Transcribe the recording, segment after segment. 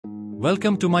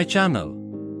Welcome to my channel.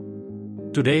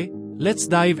 Today, let's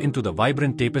dive into the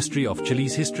vibrant tapestry of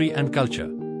Chile's history and culture.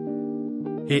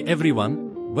 Hey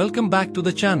everyone, welcome back to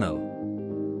the channel.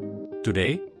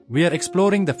 Today, we are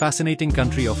exploring the fascinating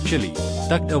country of Chile,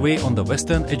 tucked away on the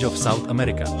western edge of South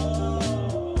America.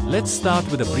 Let's start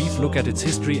with a brief look at its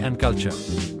history and culture.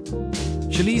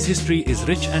 Chile's history is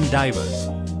rich and diverse.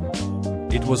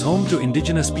 It was home to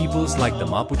indigenous peoples like the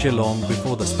Mapuche long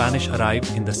before the Spanish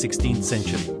arrived in the 16th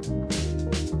century.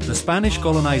 The Spanish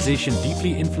colonization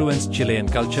deeply influenced Chilean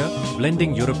culture,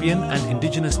 blending European and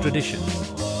indigenous traditions.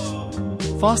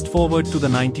 Fast forward to the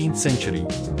 19th century,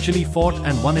 Chile fought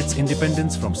and won its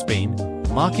independence from Spain,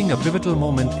 marking a pivotal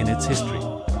moment in its history.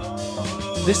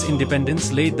 This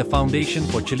independence laid the foundation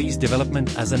for Chile's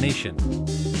development as a nation.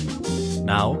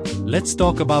 Now, let's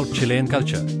talk about Chilean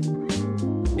culture.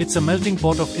 It's a melting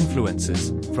pot of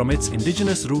influences, from its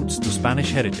indigenous roots to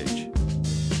Spanish heritage.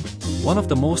 One of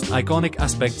the most iconic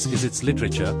aspects is its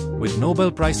literature, with Nobel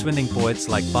Prize-winning poets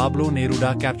like Pablo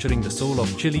Neruda capturing the soul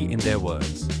of Chile in their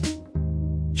words.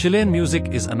 Chilean music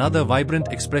is another vibrant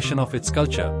expression of its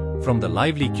culture, from the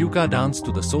lively cueca dance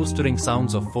to the soul-stirring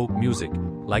sounds of folk music,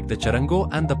 like the charango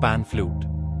and the pan flute.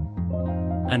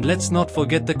 And let's not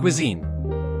forget the cuisine.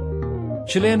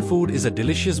 Chilean food is a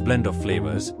delicious blend of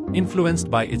flavors,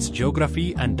 influenced by its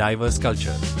geography and diverse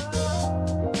cultures.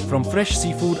 From fresh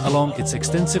seafood along its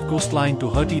extensive coastline to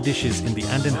hearty dishes in the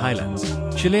Andean highlands,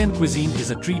 Chilean cuisine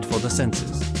is a treat for the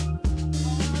senses.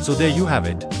 So there you have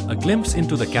it, a glimpse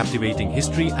into the captivating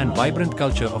history and vibrant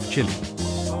culture of Chile.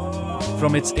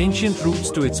 From its ancient roots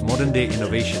to its modern-day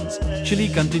innovations, Chile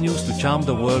continues to charm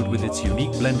the world with its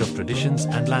unique blend of traditions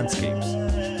and landscapes.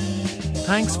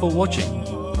 Thanks for watching.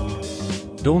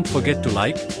 Don't forget to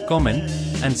like, comment,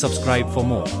 and subscribe for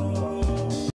more.